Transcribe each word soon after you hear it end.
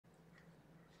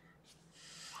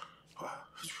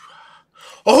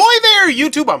Ahoy there,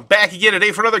 YouTube! I'm back again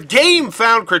today for another Game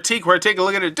Found critique, where I take a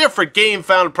look at a different Game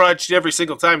Found project every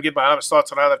single time, give my honest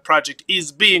thoughts on how that project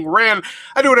is being ran.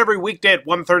 I do it every weekday at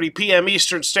 1:30 p.m.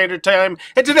 Eastern Standard Time,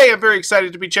 and today I'm very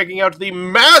excited to be checking out the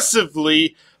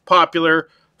massively popular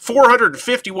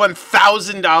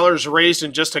 $451,000 raised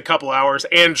in just a couple hours,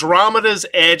 Andromeda's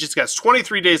Edge. It's got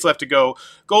 23 days left to go.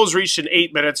 Goals reached in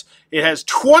 8 minutes. It has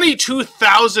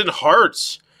 22,000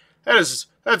 hearts.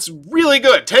 That's really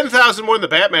good. 10,000 more than the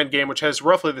Batman game, which has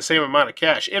roughly the same amount of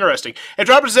cash. Interesting.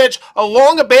 Andromeda's Edge, a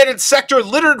long-abandoned sector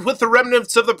littered with the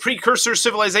remnants of the precursor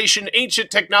civilization.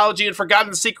 Ancient technology and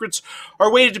forgotten secrets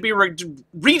are waiting to be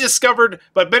rediscovered,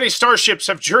 but many starships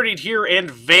have journeyed here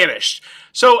and vanished.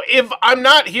 So if I'm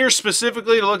not here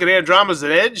specifically to look at Andromeda's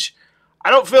Edge, I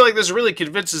don't feel like this really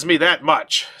convinces me that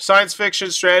much. Science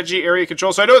fiction, strategy, area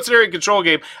control. So I know it's an area control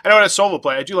game. I know it has solo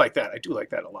play. I do like that. I do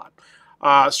like that a lot.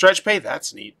 Stretch pay,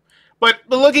 that's neat. But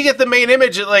looking at the main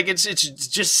image, it's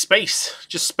just space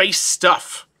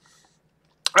stuff.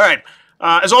 All right.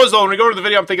 As always, though, when we go to the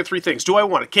video, I'm thinking three things. Do I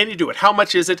want it? Can you do it? How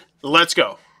much is it? Let's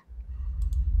go.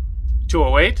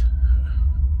 208.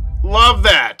 Love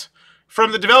that.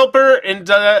 From the developer and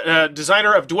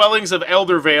designer of Dwellings of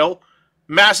Eldervale,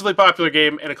 massively popular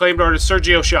game, and acclaimed artist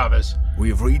Sergio Chavez.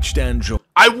 We've reached Andromeda.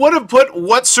 I would have put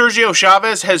what Sergio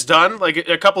Chavez has done, like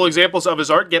a couple examples of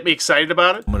his art, get me excited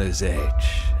about it. Andromeda's Edge,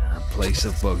 a place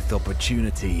of both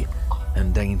opportunity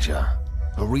and danger.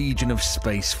 A region of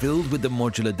space filled with the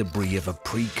modular debris of a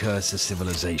precursor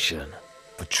civilization,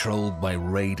 patrolled by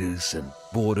raiders and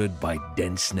bordered by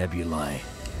dense nebulae.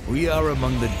 We are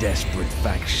among the desperate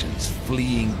factions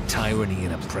fleeing tyranny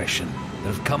and oppression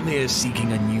that have come here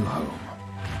seeking a new home,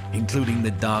 including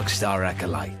the Darkstar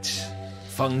Acolytes,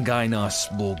 Fungi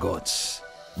Morgoths,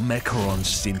 Mecharon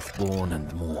Synthborn,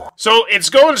 and more. So it's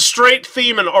going straight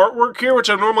theme and artwork here, which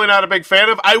I'm normally not a big fan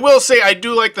of. I will say I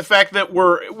do like the fact that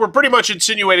we're pretty much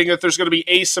insinuating that there's going to be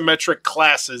asymmetric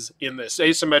classes in this,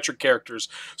 asymmetric characters.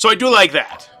 So I do like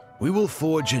that. We will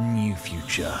forge a new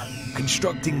future,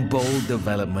 constructing bold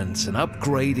developments and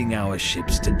upgrading our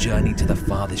ships to journey to the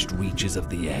farthest reaches of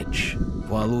the Edge,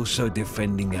 while also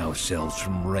defending ourselves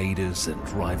from raiders and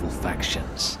rival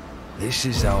factions. This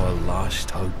is our last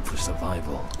hope for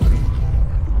survival.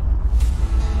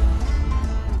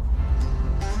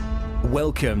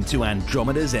 Welcome to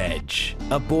Andromeda's Edge,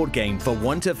 a board game for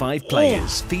 1 to 5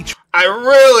 players, featuring... I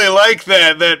really like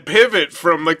that pivot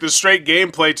from like the straight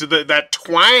gameplay to that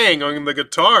twang on the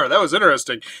guitar. That was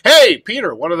interesting. Hey,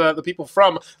 Peter, one of the people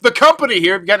from the company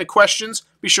here. If you got any questions,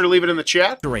 be sure to leave it in the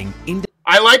chat.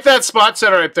 I like that spot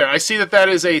setter right there. I see that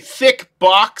is a thick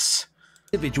box.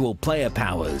 Individual player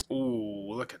powers.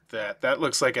 Ooh, look at that. That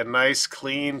looks like a nice,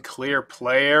 clean, clear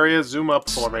play area. Zoom up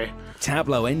for me.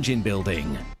 Tableau engine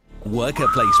building, worker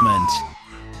placement,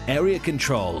 area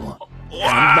control,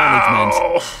 hand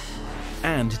management,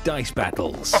 and dice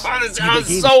battles. That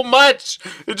was so much!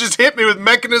 It just hit me with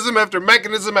mechanism after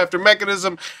mechanism after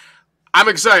mechanism. I'm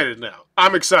excited now.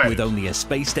 I'm excited. With only a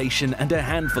space station and a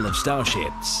handful of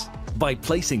starships. By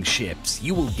placing ships,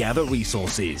 you will gather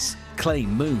resources, claim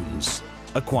moons,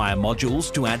 acquire modules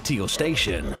to add to your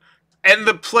station. And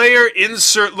the player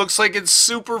insert looks like it's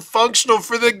super functional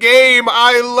for the game.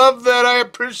 I love that. I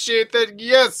appreciate that.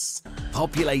 Yes.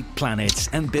 Populate planets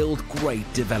and build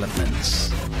great developments.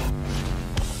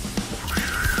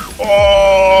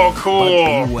 Oh, cool.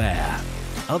 But beware.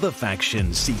 Other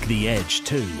factions seek the Edge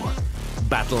too.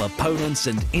 Battle opponents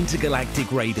and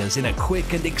intergalactic raiders in a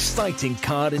quick and exciting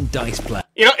card and dice play.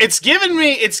 You know, it's given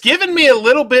me a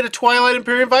little bit of Twilight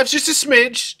Imperium vibes, just a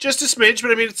smidge,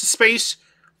 but I mean it's a space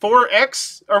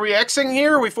 4X. Are we Xing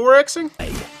here? Are we 4Xing?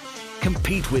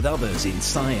 Compete with others in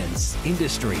science,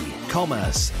 industry,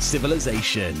 commerce,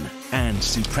 civilization, and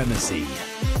supremacy.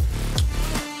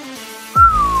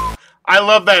 I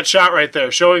love that shot right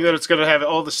there, showing that it's going to have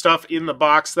all the stuff in the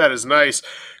box. That is nice.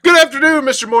 Good afternoon,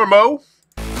 Mr. Mormo.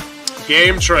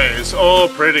 Game trays. Oh,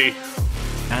 pretty.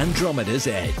 Andromeda's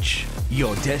Edge.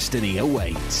 Your destiny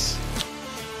awaits.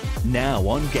 Now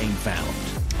on Game Found.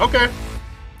 Okay.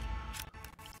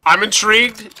 I'm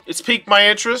intrigued. It's piqued my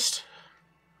interest.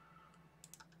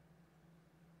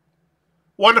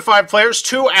 1 to 5 players,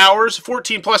 2 hours,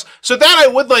 14 plus. So that I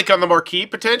would like on the marquee,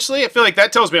 potentially. I feel like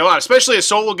that tells me a lot, especially a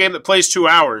solo game that plays 2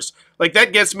 hours. Like,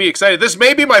 that gets me excited. This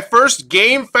may be my first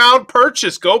Game Found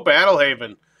purchase. Go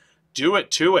Battlehaven. Do it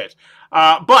to it.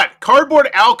 But Cardboard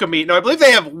Alchemy. Now, I believe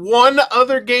they have one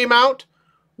other game out,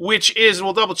 which is, and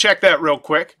we'll double check that real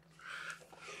quick,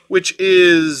 which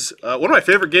is one of my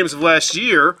favorite games of last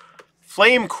year,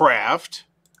 Flamecraft.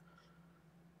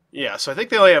 Yeah, so I think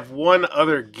they only have one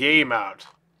other game out.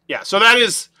 Yeah, so that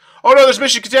is... Oh, no, there's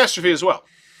Mission Catastrophe as well.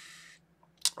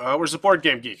 Where's the Board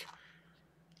Game Geek?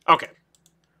 Okay.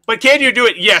 But can you do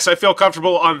it? Yes, I feel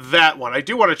comfortable on that one. I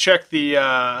do want to check the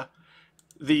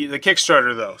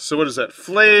Kickstarter, though. So what is that?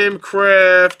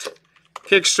 Flamecraft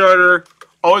Kickstarter.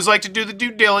 Always like to do the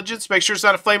due diligence. Make sure it's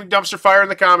not a flaming dumpster fire in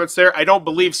the comments there. I don't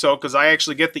believe so, because I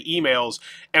actually get the emails,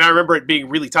 and I remember it being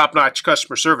really top-notch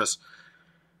customer service.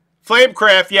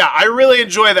 Flamecraft, yeah, I really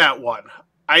enjoy that one.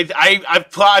 I've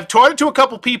taught it to a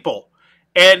couple people,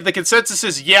 and the consensus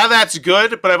is, yeah, that's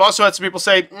good, but I've also had some people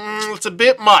say, it's a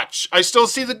bit much. I still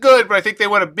see the good, but I think they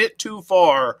went a bit too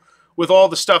far with all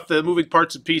the stuff, the moving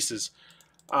parts and pieces.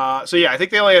 So yeah, I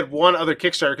think they only had one other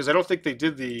Kickstarter, because I don't think they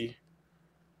did the...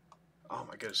 Oh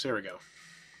my goodness, here we go.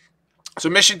 So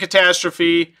Mission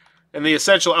Catastrophe and the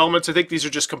Essential Elements, I think these are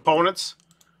just components.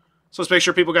 So let's make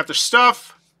sure people got their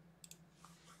stuff.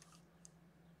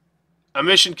 A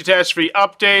Mission Catastrophe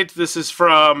update. This is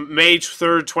from May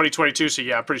 3rd, 2022. So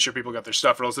yeah, I'm pretty sure people got their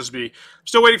stuff. Or else this would be...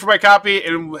 Still waiting for my copy,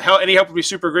 and any help would be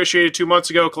super appreciated 2 months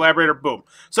ago. Collaborator, boom.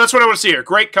 So that's what I want to see here.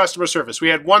 Great customer service. We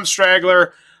had one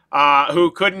straggler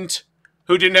who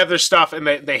didn't have their stuff, and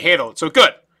they handled it. So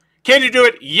good. Can you do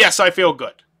it? Yes, I feel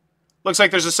good. Looks like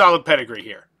there's a solid pedigree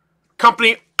here.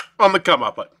 Company on the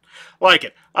come-up button. Like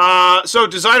it. So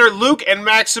designer Luke and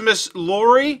Maximus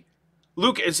Laurie.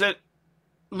 Luke, is it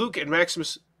Luke and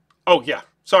Maximus? Oh, yeah.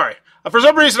 Sorry. For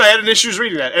some reason, I had an issues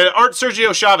reading that. And art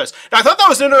Sergio Chavez. Now, I thought that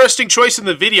was an interesting choice in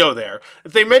the video there.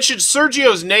 If they mentioned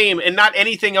Sergio's name and not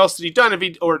anything else that he'd done,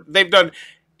 if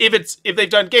they've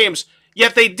done games.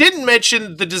 Yet they didn't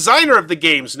mention the designer of the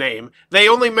game's name. They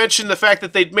only mentioned the fact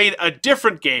that they'd made a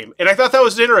different game. And I thought that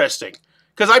was interesting.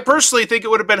 Because I personally think it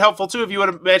would have been helpful, too, if you would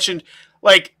have mentioned,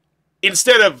 like,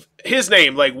 instead of his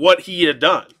name, like, what he had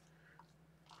done.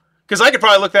 Because I could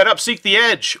probably look that up. Seek the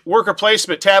Edge, worker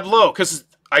placement, tableau. Because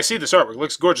I see this artwork. It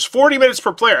looks gorgeous. 40 minutes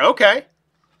per player. Okay.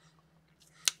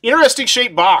 Interesting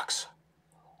shaped box.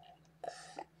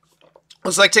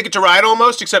 Looks like Ticket to Ride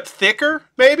almost, except thicker,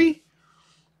 maybe?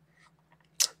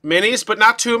 Minis, but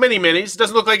not too many minis.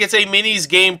 Doesn't look like it's a minis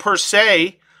game per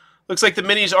se. Looks like the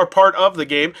minis are part of the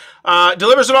game.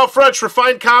 Delivers on all fronts,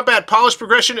 refined combat, polished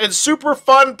progression, and super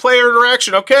fun player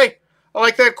interaction. Okay, I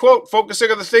like that quote.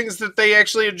 Focusing on the things that they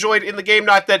actually enjoyed in the game,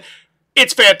 not that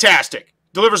it's fantastic.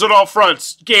 Delivers on all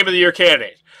fronts, Game of the Year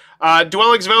candidate.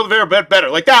 Dwellings of Elder but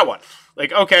better. Like that one.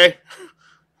 Like, okay.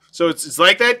 So it's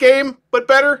like that game, but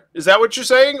better? Is that what you're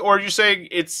saying? Or are you saying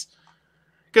it's...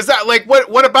 Because that, like,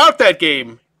 what about that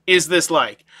game is this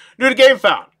like? New to Game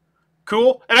Found.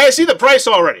 Cool. And I see the price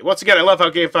already. Once again, I love how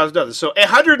Game Found does this. So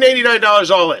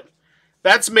 $189 all in.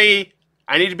 That's me.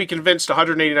 I need to be convinced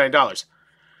 $189.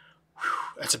 Whew,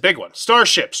 that's a big one.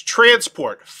 Starships,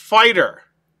 transport, fighter.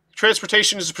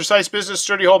 Transportation is a precise business.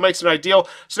 Sturdy hull makes it ideal.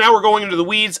 So now we're going into the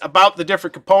weeds about the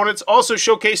different components. Also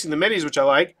showcasing the minis, which I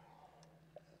like.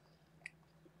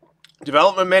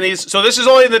 Development minis. So this is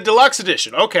only in the deluxe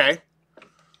edition. Okay.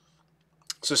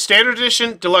 So Standard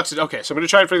Edition, Deluxe Edition. Okay, so I'm going to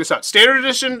try and figure this out. Standard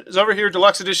Edition is over here.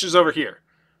 Deluxe Edition is over here.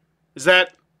 Is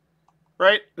that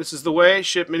right? This is the way.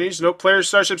 Ship minis. No players.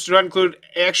 Starships do not include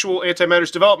actual antimatter's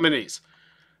development minis.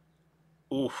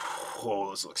 Ooh,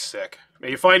 whoa, this looks sick. May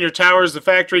you find your towers, the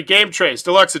factory, game trays,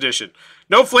 Deluxe Edition.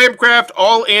 No Flamecraft,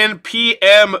 all in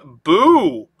PM.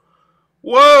 Boo.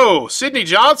 Whoa, Sidney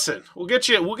Johnson. We'll get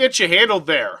you handled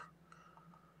there.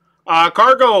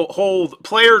 Cargo hold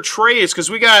player trays, because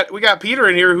we got Peter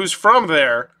in here who's from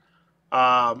there.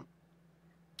 From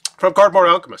Cardboard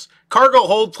Alchemist. Cargo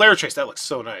hold player trays. That looks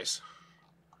so nice.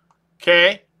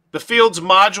 Okay. The Fields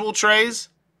module trays.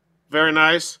 Very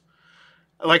nice.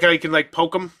 I like how you can like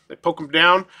poke them. They poke them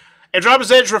down.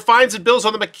 Andromeda's Edge refines and builds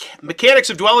on the mechanics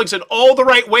of dwellings in all the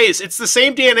right ways. It's the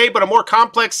same DNA, but a more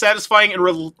complex, satisfying, and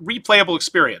replayable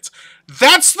experience.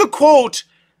 That's the quote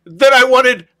that I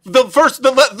wanted.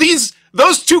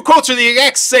 Those two quotes are the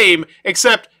exact same,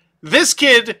 except this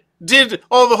kid did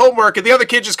all the homework and the other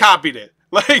kid just copied it.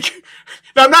 Like,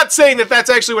 now I'm not saying that that's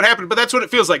actually what happened, but that's what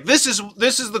it feels like. This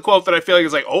is the quote that I feel like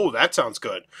is like, oh, that sounds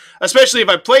good. Especially if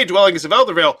I played Dwellings of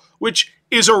Eldervale, which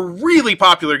is a really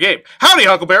popular game. Howdy,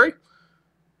 Huckleberry.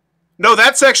 No,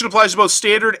 that section applies to both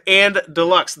Standard and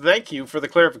Deluxe. Thank you for the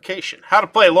clarification. How to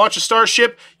play. Launch a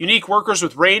starship. Unique workers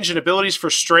with range and abilities for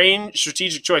strange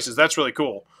strategic choices. That's really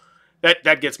cool.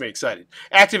 That gets me excited.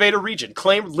 Activate a region.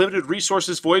 Claim limited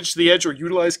resources. Voyage to the edge or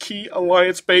utilize key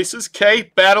alliance bases.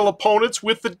 K. Battle opponents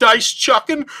with the dice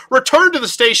chucking. Return to the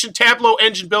station. Tableau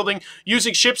engine building.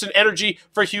 Using ships and energy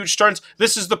for huge turns.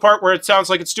 This is the part where it sounds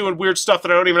like it's doing weird stuff that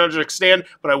I don't even understand,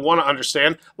 but I want to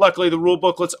understand. Luckily, the rule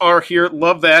booklets are here.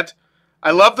 Love that.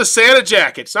 I love the Santa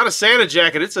jacket. It's not a Santa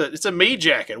jacket. It's a me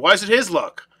jacket. Why is it his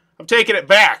look? I'm taking it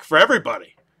back for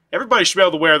everybody. Everybody should be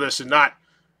able to wear this and not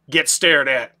get stared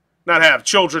at, not have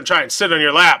children try and sit on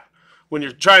your lap when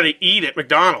you're trying to eat at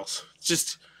McDonald's. It's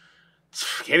just,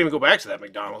 can't even go back to that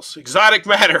McDonald's. Exotic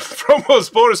matter,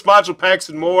 promos, bonus module packs,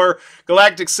 and more.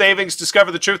 Galactic savings,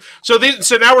 discover the truth. So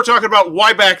now we're talking about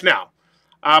why back now.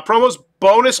 Promos,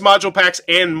 bonus module packs,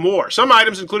 and more. Some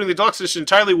items, including the deluxe edition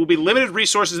entirely, will be limited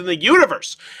resources in the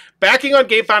universe. Backing on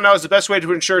GameFound now is the best way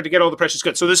to ensure to get all the precious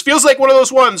goods. So this feels like one of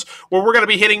those ones where we're going to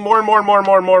be hitting more and more and more and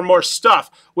more and more and more stuff,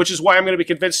 which is why I'm going to be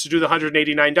convinced to do the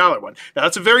 $189 one. Now,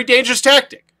 that's a very dangerous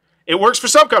tactic. It works for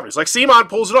some companies, like CMON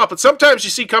pulls it off, but sometimes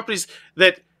you see companies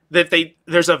that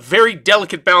there's a very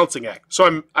delicate balancing act.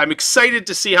 So I'm excited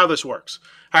to see how this works.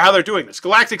 How they're doing this.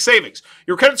 Galactic savings.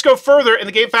 Your credits go further in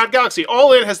the GameFound Galaxy.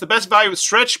 All In has the best value with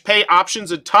stretch pay options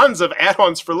and tons of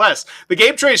add-ons for less. The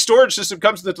Game Tray storage system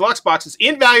comes in the deluxe box. It's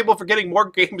invaluable for getting more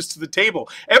games to the table.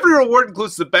 Every reward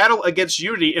includes the Battle Against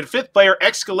Unity and 5th player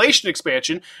Escalation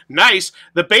expansion. Nice.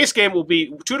 The base game will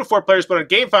be 2 to 4 players, but on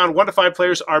GameFound, 1 to 5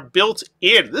 players are built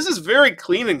in. This is very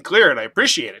clean and clear, and I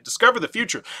appreciate it. Discover the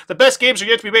future. The best games are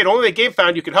yet to be made. Only at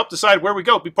GameFound you can help decide where we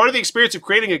go. Be part of the experience of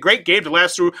creating a great game to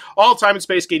last through all time and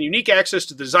space. Gain unique access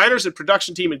to the designers and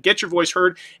production team and get your voice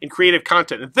heard in creative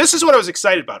content. And this is what I was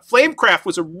excited about. Flamecraft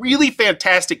was a really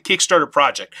fantastic Kickstarter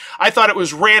project. I thought it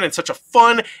was ran in such a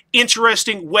fun,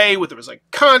 interesting way with, there was like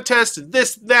contests and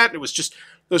this, that, and it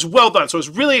was well done. So I was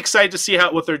really excited to see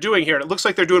what they're doing here, and it looks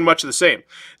like they're doing much of the same.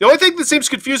 The only thing that seems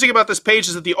confusing about this page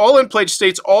is that the all-in pledge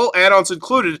states all add-ons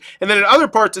included, and then in other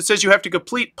parts it says you have to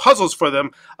complete puzzles for them.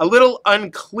 A little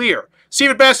unclear.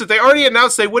 Steven Bassett, they already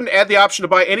announced they wouldn't add the option to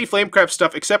buy any Flamecraft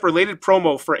stuff except related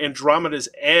promo for Andromeda's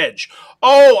Edge.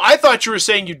 Oh, I thought you were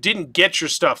saying you didn't get your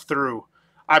stuff through.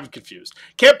 I'm confused.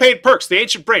 Campaign perks. The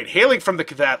Ancient Brain. Hailing from the...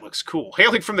 That looks cool.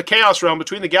 Hailing from the Chaos Realm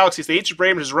between the galaxies, the Ancient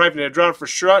Brain has arrived in Andromeda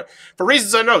for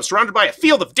reasons unknown. Surrounded by a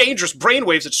field of dangerous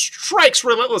brainwaves, it strikes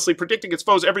relentlessly, predicting its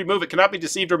foes' every move. It cannot be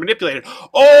deceived or manipulated.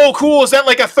 Oh, cool. Is that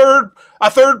like a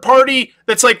third party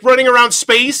that's like running around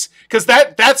space? Because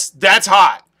that's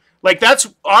hot. Like,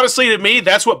 that's, honestly, to me,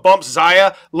 that's what bumps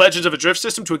Zaya, Legends of a Drift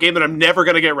System, to a game that I'm never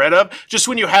going to get rid of. Just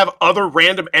when you have other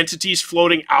random entities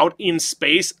floating out in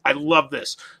space, I love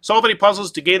this. Solve any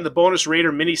puzzles to gain the bonus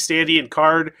Raider mini standee and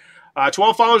card.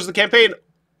 12 followers of the campaign,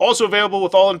 also available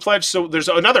with all-in pledge. So there's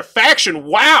another faction.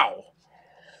 Wow!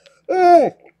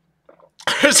 Oh.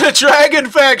 There's a dragon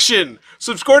faction!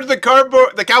 Subscribe to the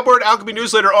Cowboard Alchemy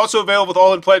newsletter, also available with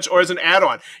all-in pledge or as an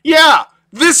add-on. Yeah!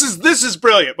 This is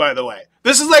brilliant, by the way.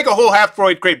 This is like a whole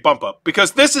half-broid crate bump up,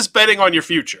 because this is betting on your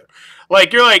future.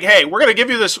 Like, you're like, hey, we're going to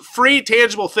give you this free,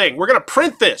 tangible thing. We're going to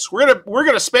print this. We're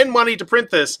going to spend money to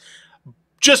print this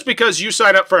just because you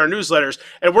sign up for our newsletters,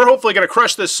 and we're hopefully going to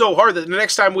crush this so hard that the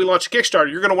next time we launch a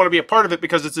Kickstarter, you're going to want to be a part of it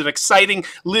because it's an exciting,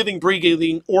 living,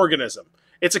 breathing organism.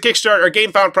 It's a Kickstarter, a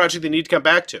GameFound project they need to come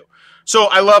back to. So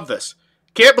I love this.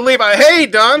 Can't believe hey,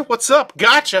 Don, what's up?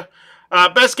 Gotcha.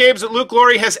 Best games that Luke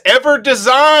Laurie has ever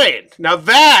designed. Now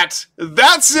that's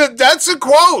a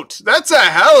quote. That's a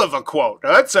hell of a quote.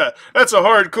 That's a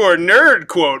hardcore nerd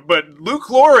quote. But Luke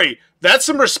Laurie, that's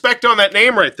some respect on that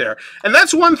name right there. And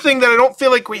that's one thing that I don't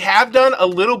feel like we have done a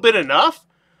little bit enough.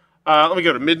 Let me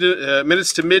go to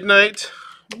minutes to midnight.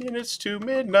 Minutes to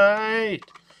midnight.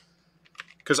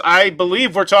 Because I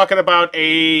believe we're talking about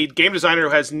a game designer who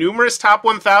has numerous top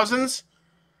 1000s.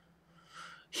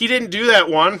 He didn't do that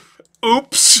one.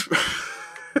 Oops.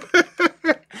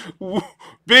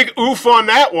 Big oof on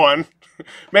that one.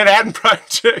 Manhattan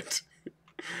Project.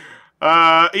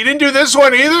 He didn't do this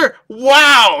one either?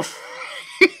 Wow.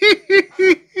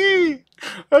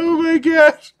 Oh my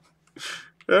gosh.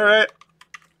 Alright.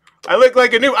 I look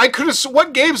like a new...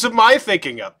 What games am I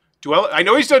thinking of? I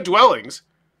know he's done Dwellings.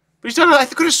 But he's done... I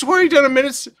could have sworn he'd done a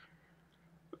Minutes...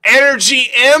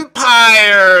 Energy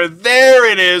Empire! There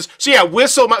it is. So yeah,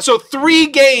 So 3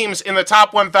 games in the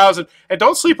top 1,000. And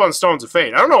don't sleep on Stones of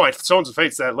Fate. I don't know why Stones of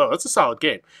Fate's that low. That's a solid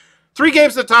game. 3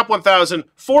 games in the top 1,000.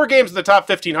 4 games in the top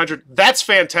 1,500. That's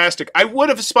fantastic. I would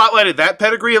have spotlighted that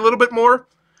pedigree a little bit more.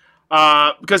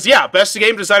 Because, yeah, best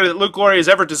game designer that Luke Laurie has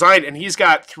ever designed. And he's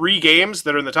got 3 games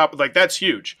that are in the top. Like, that's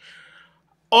huge.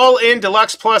 All in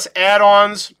Deluxe Plus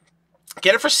add-ons.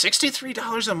 Get it for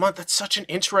 $63 a month. That's such an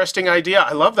interesting idea.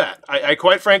 I love that. I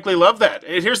quite frankly love that.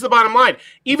 And here's the bottom line.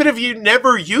 Even if you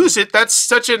never use it, that's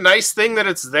such a nice thing that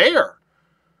it's there.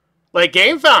 Like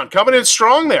GameFound, coming in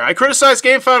strong there. I criticize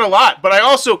GameFound a lot, but I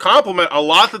also compliment a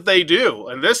lot that they do.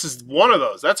 And this is one of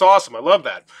those. That's awesome. I love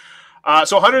that.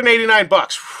 So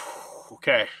 $189.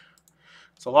 Okay.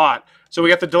 It's a lot. So we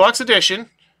got the Deluxe Edition.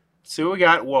 Let's see what we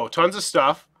got. Whoa, tons of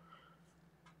stuff.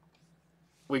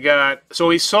 So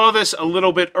we saw this a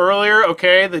little bit earlier,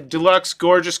 okay? The deluxe,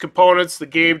 gorgeous components, the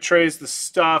game trays, the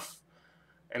stuff.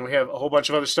 And we have a whole bunch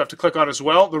of other stuff to click on as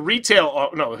well. The retail... Oh,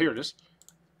 no, here it is.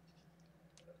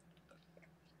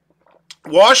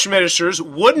 Wash miniatures,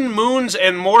 wooden moons,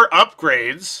 and more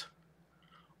upgrades.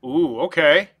 Ooh,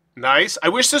 okay. Nice. I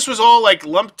wish this was all, like,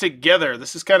 lumped together.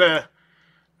 This is kind of...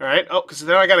 All right. Oh, because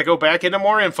then I got to go back into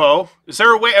more info. Is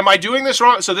there a way... Am I doing this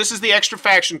wrong? So this is the extra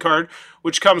faction card,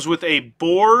 which comes with a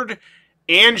board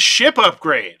and ship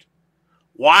upgrade.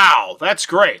 Wow, that's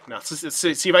great. Now, let's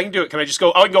see if I can do it. Can I just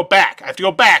go... Oh, I can go back. I have to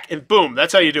go back, and boom,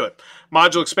 that's how you do it.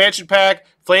 Module expansion pack,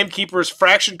 Flame Keepers,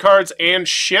 fraction cards, and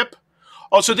ship.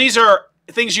 Also, these are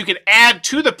things you can add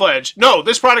to the pledge. No,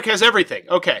 this product has everything.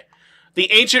 Okay.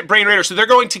 The Ancient Brain Raider. So they're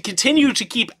going to continue to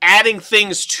keep adding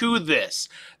things to this.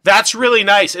 That's really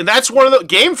nice. And that's one of the...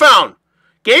 GameFound.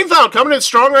 GameFound coming in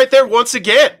strong right there once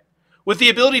again. With the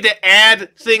ability to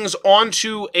add things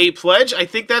onto a pledge. I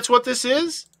think that's what this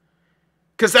is.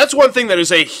 Because that's one thing that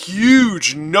is a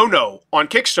huge no-no on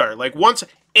Kickstarter. Like, once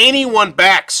anyone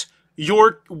backs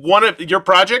your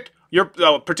project, your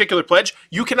particular pledge,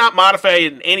 you cannot modify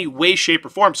it in any way, shape, or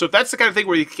form. So if that's the kind of thing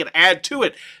where you can add to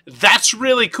it, that's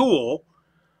really cool.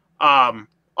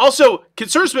 Also,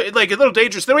 concerns like a little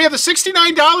dangerous. Then we have the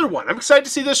 $69 one. I'm excited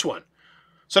to see this one.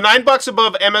 So $9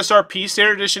 above MSRP,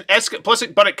 standard edition, plus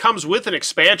but it comes with an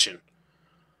expansion,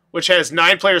 which has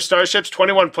 9-player starships,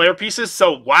 21 player pieces.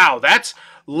 So wow, that's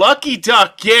Lucky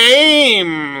Duck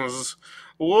Games.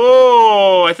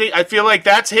 Whoa, I feel like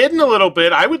that's hidden a little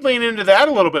bit. I would lean into that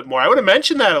a little bit more. I would have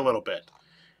mentioned that a little bit.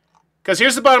 Because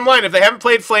here's the bottom line. If they haven't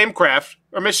played Flamecraft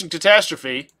or Mission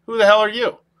Catastrophe, who the hell are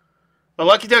you? Well,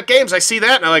 Lucky Duck Games, I see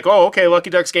that, and I'm like, oh, okay, Lucky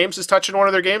Duck Games is touching one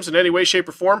of their games in any way, shape,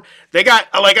 or form. They got,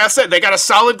 like I said, they got a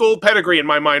solid gold pedigree in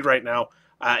my mind right now.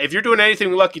 If you're doing anything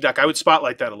with Lucky Duck, I would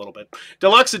spotlight that a little bit.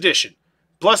 Deluxe Edition,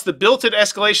 plus the built-in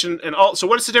escalation and all. So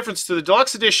what is the difference to the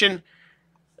Deluxe Edition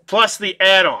plus the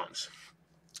add-ons?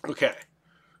 Okay.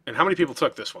 And how many people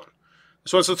took this one?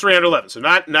 This one's the 311, so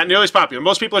not nearly as popular.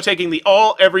 Most people are taking the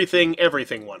all, everything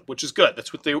one, which is good.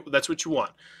 That's what you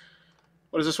want.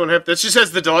 What does this one have? This just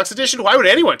says the Deluxe Edition? Why would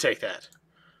anyone take that?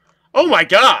 Oh my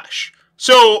gosh.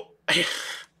 So,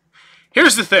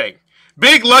 here's the thing.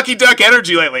 Big Lucky Duck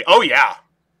energy lately. Oh yeah.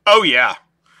 Oh yeah.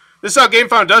 This is how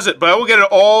GameFound does it, but I will get it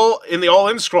all in the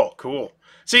all-in scroll. Cool.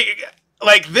 See,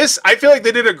 like this, I feel like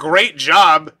they did a great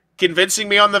job convincing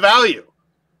me on the value.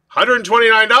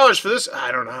 $129 for this?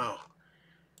 I don't know.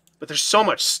 But there's so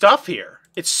much stuff here.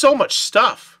 It's so much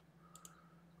stuff.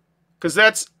 Because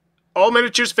that's all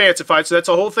miniatures fancified, so that's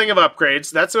a whole thing of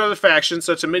upgrades. That's another faction,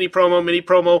 so it's a mini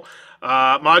promo,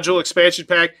 module expansion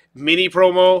pack, mini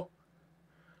promo.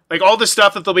 Like all the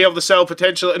stuff that they'll be able to sell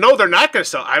potentially. No, they're not going to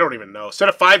sell. I don't even know. Set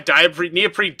of 5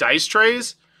 neoprene dice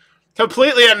trays.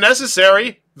 Completely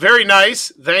unnecessary. Very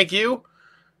nice. Thank you.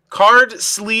 Card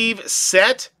sleeve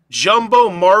set. Jumbo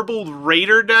marbled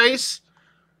raider dice.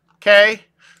 Okay.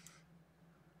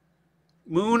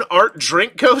 Moon art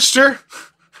drink coaster.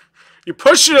 You're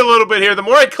pushing it a little bit here. The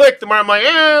more I click, the more I'm like,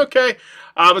 okay.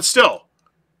 But still.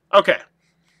 Okay.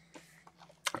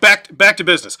 Back to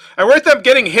business. I worth them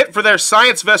getting hit for their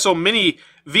science vessel mini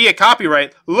via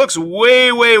copyright. Looks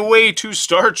way, way, way too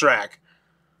Star Trek.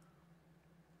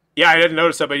 Yeah, I didn't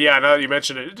notice that, but yeah, now that you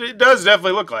mention it, it does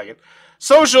definitely look like it.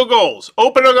 Social goals.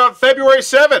 Opening on February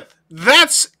 7th.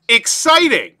 That's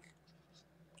exciting.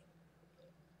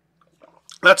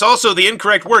 That's also the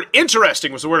incorrect word.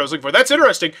 Interesting was the word I was looking for. That's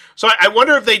interesting. So I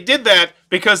wonder if they did that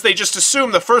because they just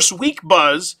assumed the first week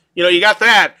buzz, you know, you got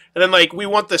that, and then like we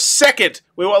want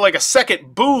like a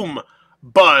second boom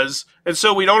buzz, and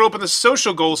so we don't open the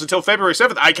social goals until February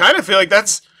 7th. I kind of feel like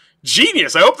that's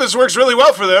genius. I hope this works really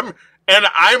well for them, and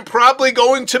I'm probably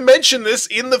going to mention this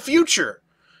in the future.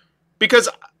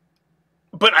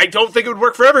 But I don't think it would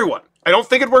work for everyone.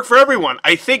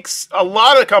 I think a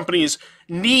lot of companies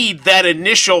need that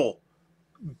initial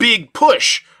big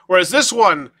push. Whereas this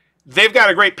one, they've got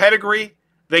a great pedigree.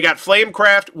 They got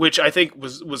Flamecraft, which I think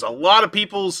was a lot of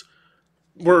people's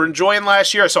were enjoying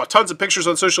last year. I saw tons of pictures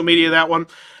on social media of that one.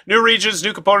 New regions,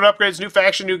 new component upgrades, new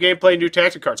faction, new gameplay, new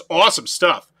tactic cards. Awesome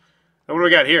stuff. And what do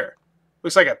we got here?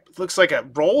 Looks like a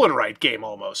roll and write game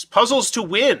almost. Puzzles to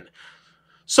win.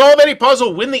 Solve any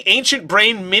puzzle, win the Ancient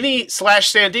Brain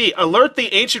Mini/Standee. Alert,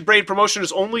 the Ancient Brain promotion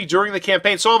is only during the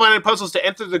campaign. Solve any puzzles to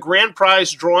enter the grand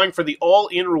prize drawing for the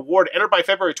all-in reward. Enter by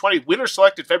February 20th. Winner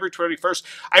selected February 21st.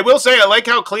 I will say, I like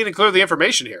how clean and clear the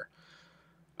information here.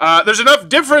 There's enough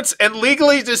difference and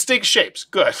legally distinct shapes.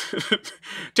 Good.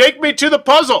 Take me to the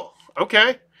puzzle.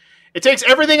 Okay. It takes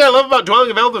everything I love about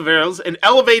Dwelling of Eldervales and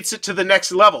elevates it to the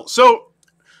next level. So,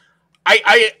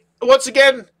 I once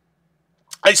again...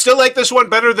 I still like this one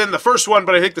better than the first one,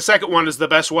 but I think the second one is the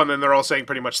best one, and they're all saying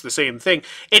pretty much the same thing.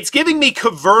 It's giving me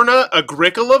Caverna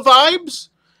Agricola vibes,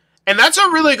 and that's a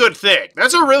really good thing.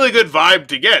 That's a really good vibe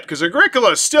to get, because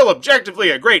Agricola is still objectively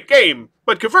a great game,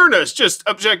 but Caverna is just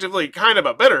objectively kind of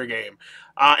a better game.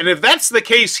 And if that's the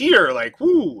case here, like,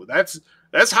 whoo, that's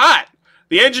hot.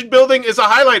 The engine building is a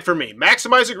highlight for me.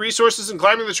 Maximizing resources and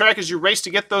climbing the track as you race to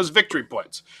get those victory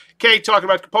points. Okay, talking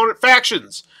about component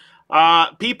factions.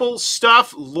 People,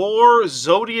 stuff, lore,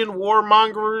 Zodian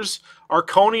warmongers,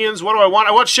 Arconians. What do I want?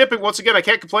 I want shipping. Once again, I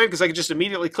can't complain because I can just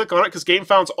immediately click on it because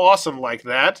GameFound's awesome like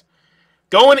that.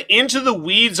 Going into the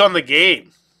weeds on the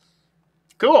game.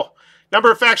 Cool.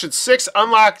 Number of factions, 6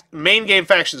 unlocked main game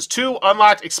factions, 2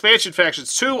 unlocked expansion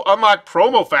factions, 2 unlocked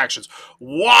promo factions.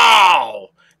 Wow!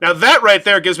 Now that right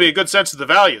there gives me a good sense of the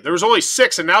value. There was only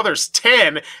 6 and now there's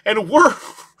 10, and we're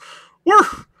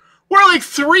like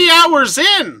 3 hours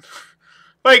in.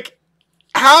 Like,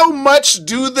 how much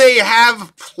do they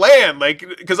have planned? Like,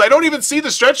 because I don't even see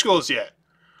the stretch goals yet.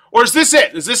 Or is this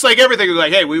it? Is this like everything?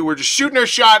 Like, hey, we were just shooting our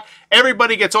shot.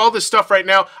 Everybody gets all this stuff right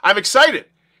now. I'm excited.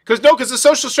 Because the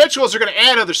social stretch goals are going to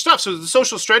add other stuff. So the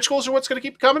social stretch goals are what's going to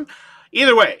keep coming.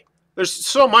 Either way, there's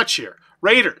so much here.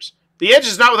 Raiders. The edge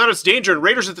is not without its danger, and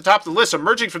raiders at the top of the list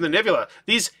emerging from the nebula.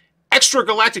 These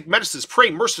extragalactic menaces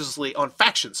prey mercilessly on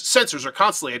factions. Sensors are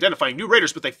constantly identifying new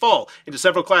raiders, but they fall into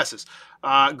several classes.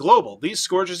 Global. These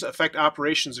scourges affect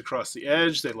operations across the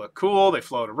edge. They look cool. They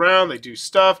float around. They do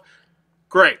stuff.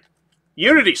 Great.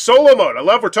 Unity. Solo mode. I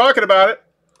love we're talking about it.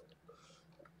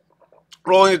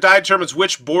 Rolling the die determines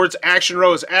which board's action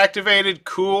row is activated.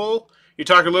 Cool. You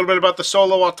talk a little bit about the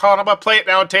solo autonoma. Play it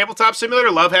now in Tabletop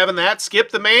Simulator. Love having that. Skip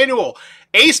the manual.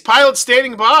 Ace pilot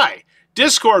standing by.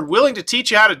 Discord willing to teach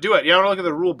you how to do it. Yeah, I want to look at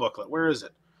the rule booklet. Where is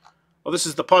it? Oh, this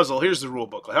is the puzzle. Here's the rule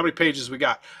booklet. How many pages we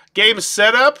got? Game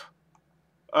setup.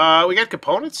 We got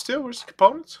components too. Where's the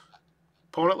components?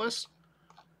 Component list.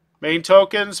 Main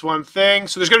tokens. One thing.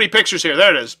 So there's going to be pictures here.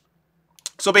 There it is.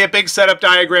 So it'll be a big setup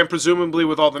diagram, presumably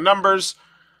with all the numbers.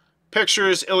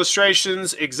 Pictures,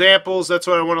 illustrations, examples. That's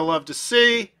what I want to love to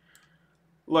see.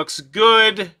 Looks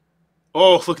good.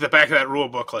 Oh, look at the back of that rule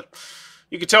booklet.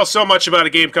 You can tell so much about a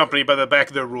game company by the back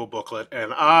of their rule booklet.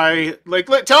 And I like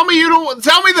tell me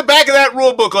the back of that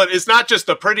rule booklet is not just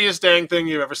the prettiest dang thing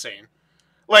you've ever seen.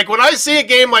 Like when I see a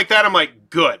game like that, I'm like,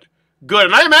 good. Good.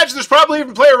 And I imagine there's probably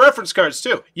even player reference cards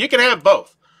too. You can have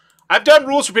both. I've done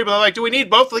rules for people that are like, do we need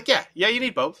both? Like, yeah, you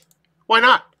need both. Why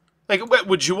not? Like,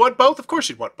 would you want both? Of course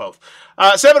you'd want both.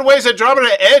 7 ways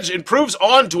Andromeda Edge improves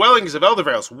on dwellings of Elder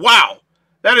Vales. Wow.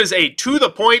 That is a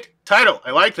to-the-point title.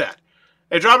 I like that.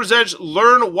 Andromeda's Edge,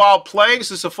 learn while playing. Is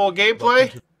this a full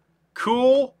gameplay?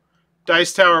 Cool.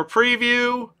 Dice Tower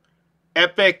preview.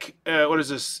 Epic, what is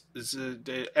this?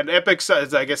 An epic,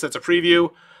 I guess that's a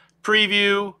preview.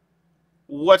 Preview.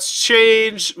 What's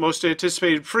changed? Most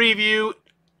anticipated preview.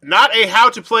 Not a how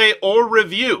to play or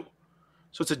review.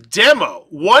 So it's a demo.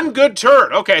 1 good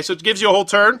turn. Okay, so it gives you a whole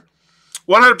turn.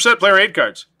 100% player aid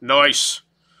cards. Nice.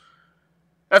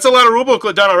 That's a lot of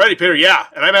rulebook done already, Peter. Yeah,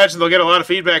 and I imagine they'll get a lot of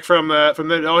feedback from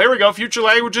the. Oh, here we go. Future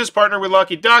languages. Partner with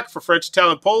Lucky Duck for French,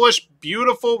 Italian, Polish.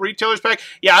 Beautiful retailers pack.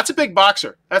 Yeah, that's a big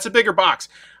boxer. That's a bigger box.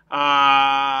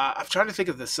 I'm trying to think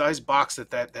of the size box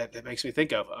that makes me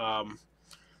think of.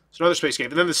 It's another space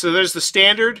game. And then there's the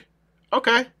standard.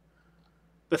 Okay.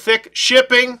 The thick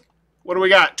shipping. What do we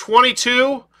got?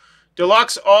 22.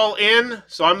 Deluxe all in.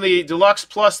 So I'm the deluxe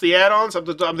plus the add-ons. I'm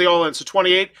the all in. So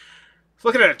 28.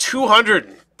 Looking at a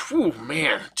 $200. Ooh,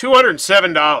 man.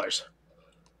 $207.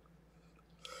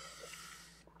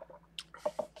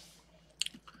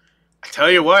 I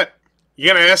tell you what.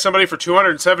 You're going to ask somebody for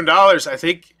 $207.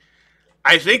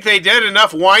 I think they did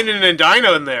enough whining and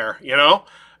dining in there, you know?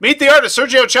 Meet the artist,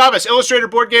 Sergio Chavez, illustrator,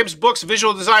 board games, books,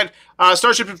 visual design,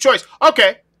 Starship of Choice.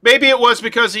 Okay. Maybe it was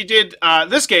because he did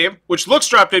this game, which looks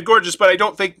drop dead gorgeous, but I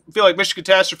don't feel like Mission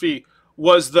Catastrophe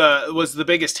was the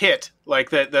biggest hit, like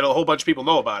that a whole bunch of people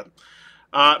know about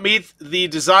it. Meet the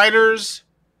designers.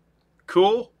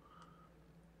 Cool.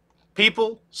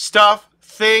 People, stuff,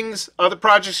 things, other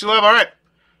projects you love. All right.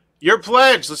 Your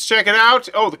pledge. Let's check it out.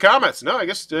 Oh, the comments. No, I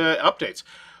guess updates.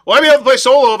 Well, I'll be able to play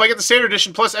solo if I get the standard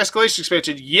edition plus escalation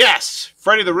expansion. Yes.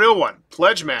 Freddy the real one.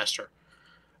 Pledge master.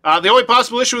 The only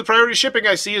possible issue with priority shipping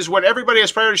I see is when everybody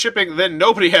has priority shipping, then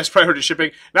nobody has priority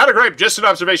shipping. Not a gripe, just an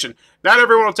observation. Not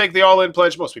everyone will take the all-in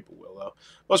pledge. Most people will, though.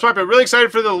 Most popular. Really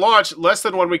excited for the launch. Less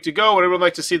than 1 week to go. Would everyone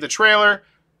like to see the trailer?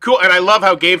 Cool. And I love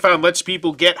how GameFound lets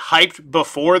people get hyped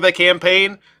before the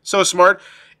campaign. So smart.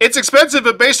 It's expensive,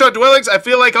 but based on dwellings, I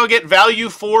feel like I'll get value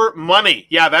for money.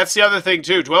 Yeah, that's the other thing,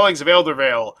 too. Dwellings of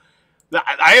Eldervale.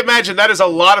 I imagine that is a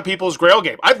lot of people's Grail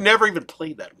game. I've never even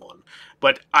played that one.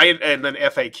 But and then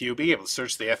FAQ, being able to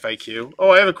search the FAQ.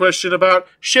 Oh, I have a question about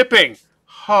shipping.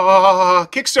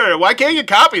 Kickstarter, why can't you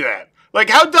copy that? Like,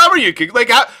 how dumb are you?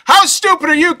 Like, how stupid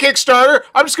are you, Kickstarter?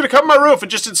 I'm just going to come on my roof and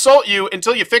just insult you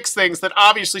until you fix things that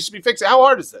obviously should be fixed. How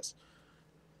hard is this?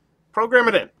 Program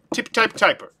it in.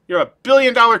 Typer. You're a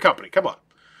billion-dollar company. Come on.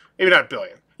 Maybe not a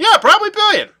billion. Yeah, probably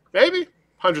billion. Maybe.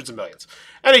 Hundreds of millions.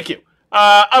 NEQ.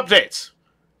 Updates.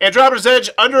 Andromeda's Edge,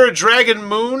 Under a Dragon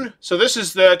Moon. So this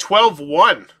is the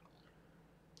 12-1.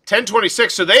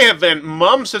 10/26, so they have been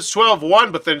mum since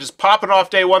 12/1, but then just popping off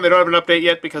day one. They don't have an update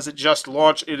yet because it just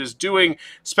launched. It is doing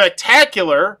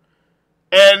spectacular.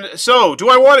 And so, do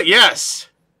I want it? Yes.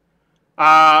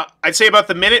 I'd say about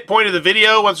the minute point of the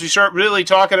video, once we start really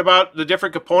talking about the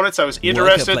different components, I was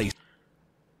interested.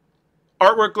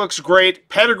 Artwork looks great.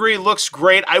 Pedigree looks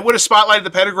great. I would have spotlighted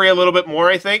the pedigree a little bit more,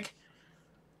 I think.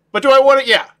 But do I want it?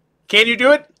 Yeah. Can you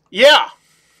do it? Yeah.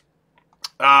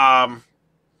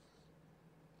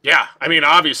 Yeah, I mean,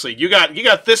 obviously, you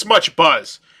got this much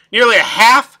buzz. Nearly a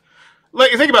half.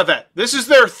 Like, think about that. This is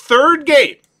their third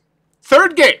game.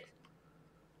 Third game.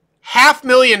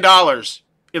 $500,000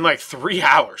 in like 3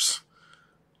 hours.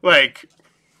 Like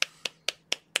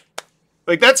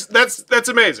that's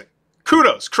amazing.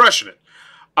 Kudos, crushing it.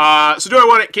 So do I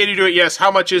want it? Can you do it? Yes.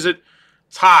 How much is it?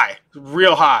 It's high,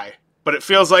 real high. But it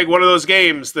feels like one of those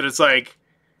games that it's like,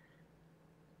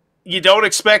 you don't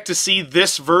expect to see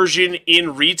this version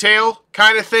in retail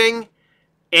kind of thing,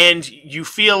 and you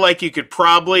feel like you could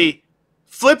probably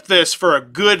flip this for a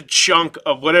good chunk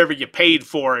of whatever you paid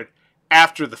for it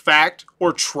after the fact,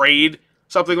 or trade,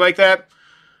 something like that.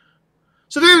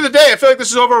 So at the end of the day, I feel like this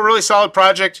is overall a really solid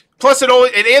project. Plus,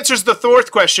 it answers the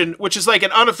fourth question, which is like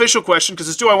an unofficial question, because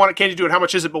it's do I want it, can you do it, how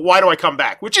much is it, but why do I come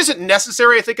back? Which isn't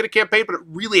necessary, I think, in a campaign, but it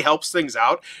really helps things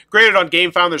out. Granted, on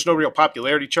GameFound, there's no real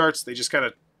popularity charts. They just kind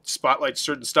of spotlight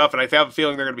certain stuff, and I have a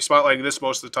feeling they're going to be spotlighting this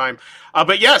most of the time.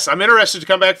 But yes, I'm interested to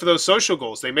come back for those social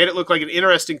goals. They made it look like an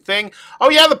interesting thing. Oh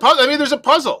yeah, the puzzle. I mean, there's a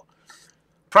puzzle.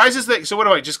 Prizes that. So what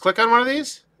do I just click on one of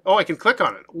these? Oh, I can click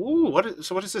on it. Ooh, what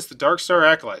is this? The Dark Star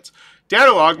Acolytes.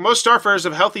 Dialogue. Most starfarers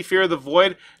have healthy fear of the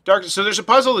void. So there's a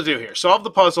puzzle to do here. Solve the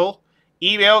puzzle.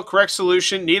 Email, correct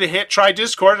solution. Need a hint. Try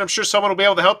Discord. I'm sure someone will be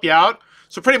able to help you out.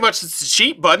 So pretty much it's a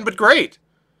cheat button, but great.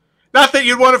 Not that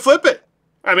you'd want to flip it.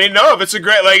 I mean, no, if it's a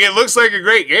great, like, it looks like a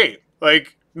great game.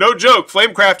 Like, no joke,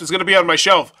 Flamecraft is going to be on my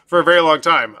shelf for a very long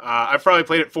time. I've probably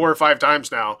played it 4 or 5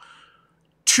 times now.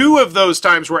 2 of those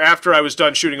times were after I was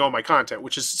done shooting all my content,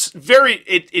 which is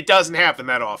it doesn't happen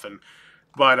that often.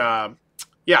 But,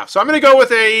 yeah, so I'm going to go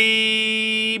with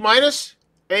a minus.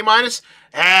 I'm going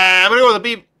to go with a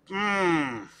B.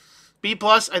 B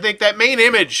plus. I think that main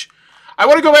image. I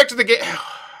want to go back to the game,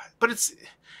 but it's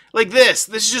like this.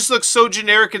 This just looks so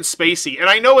generic and spacey, and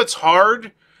I know it's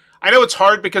hard. I know it's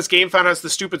hard because GameFound has the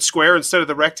stupid square instead of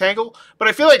the rectangle, but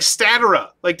I feel like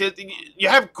Statera, like you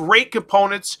have great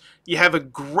components, you have a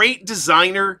great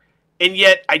designer, and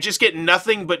yet I just get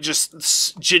nothing but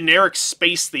just generic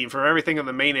space theme from everything in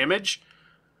the main image.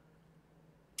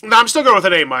 No, I'm still going with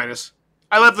an A minus.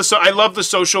 I love the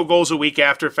social goals a week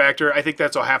after factor. I think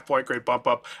that's a half-point grade bump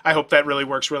up. I hope that really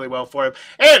works really well for him.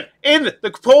 And in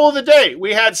the poll of the day,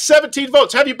 we had 17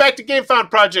 votes. Have you backed a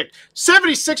GameFound project?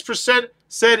 76%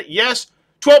 said yes,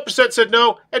 12% said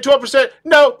no, and 12%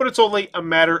 no, but it's only a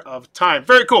matter of time.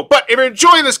 Very cool. But if you're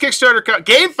enjoying this Kickstarter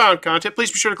GameFound content,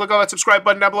 please be sure to click on that subscribe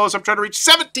button down below as I'm trying to reach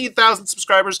 17,000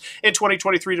 subscribers in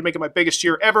 2023 to make it my biggest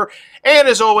year ever. And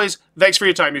as always, thanks for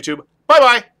your time, YouTube.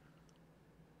 Bye-bye.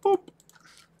 Boop.